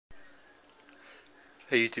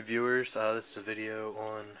Hey YouTube viewers, this is a video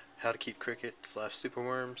on how to keep cricket /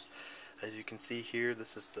 superworms. As you can see here,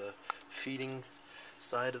 this is the feeding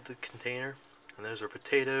side of the container, and those are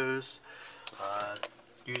potatoes.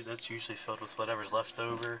 That's usually filled with whatever's left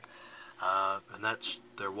over, and that's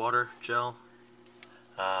their water gel.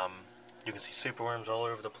 You can see superworms all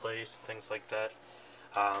over the place, things like that.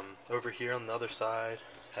 Over here on the other side,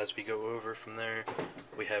 as we go over from there,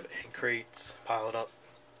 we have egg crates piled up.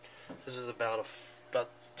 This is about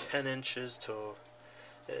 10 inches to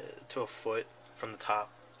a foot from the top.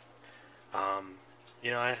 I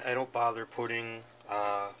don't bother putting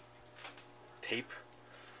tape.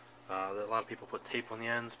 A lot of people put tape on the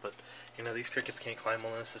ends, but these crickets can't climb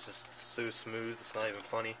on this. This is so smooth, it's not even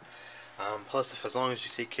funny. Plus, as long as you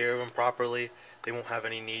take care of them properly, they won't have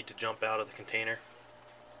any need to jump out of the container.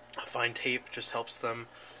 Fine tape just helps them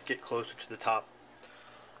get closer to the top.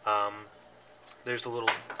 There's a little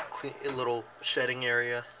shedding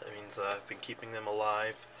area. That means I've been keeping them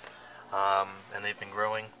alive, and they've been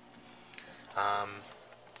growing.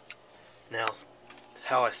 Now,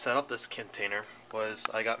 how I set up this container was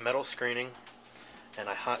I got metal screening and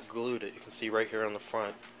I hot glued it. You can see right here on the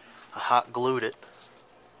front. I hot glued it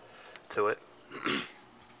to it,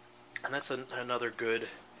 and that's another good,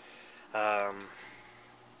 let's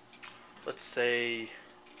say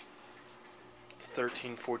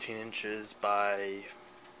 13-14 inches by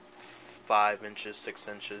 5 inches, 6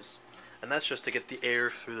 inches, and that's just to get the air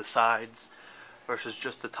through the sides versus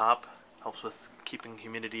just the top. Helps with keeping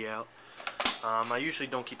humidity out. I usually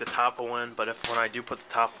don't keep the top on, but when I do put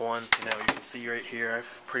the top on, you can see right here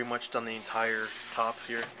I've pretty much done the entire top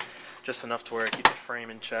here, just enough to where I keep the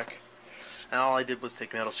frame in check. And all I did was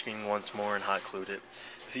take metal screening once more and hot glued it.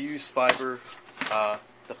 If you use fiber, the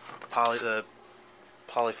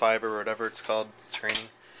polyfiber or whatever it's called, screening,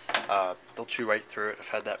 they'll chew right through it. I've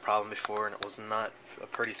had that problem before and it was not a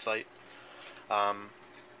pretty sight.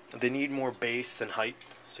 They need more base than height,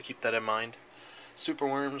 so keep that in mind.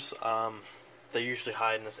 Superworms, they usually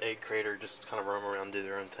hide in this egg crate or just kind of roam around and do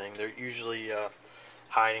their own thing. They're usually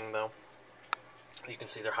hiding though. You can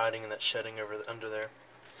see they're hiding in that shedding under there.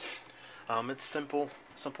 It's simple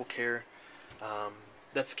care.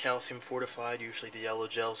 That's calcium fortified. Usually the yellow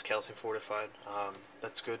gel is calcium fortified.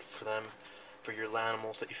 That's good for them, for your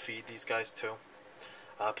animals that you feed these guys to.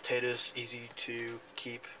 Potatoes, easy to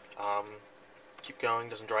keep going,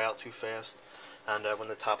 doesn't dry out too fast. And when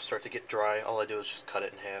the tops start to get dry, all I do is just cut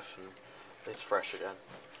it in half and it's fresh again.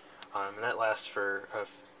 And that lasts for a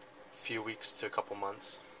few weeks to a couple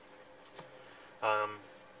months.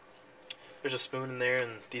 There's a spoon in there,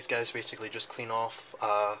 and these guys basically just clean off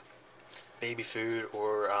baby food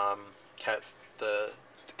or the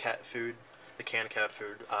canned cat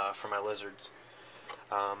food for my lizards.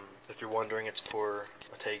 If you're wondering, it's for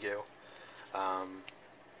a Tego.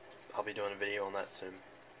 I'll be doing a video on that soon.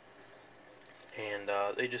 And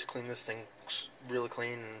they just clean this thing really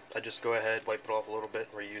clean, and I just go ahead, wipe it off a little bit,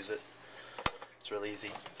 and reuse it. It's really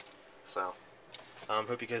easy. So,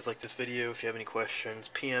 hope you guys like this video. If you have any questions,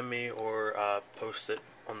 PM me or post it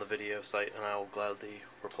on the video site, and I will gladly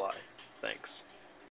reply. Thanks.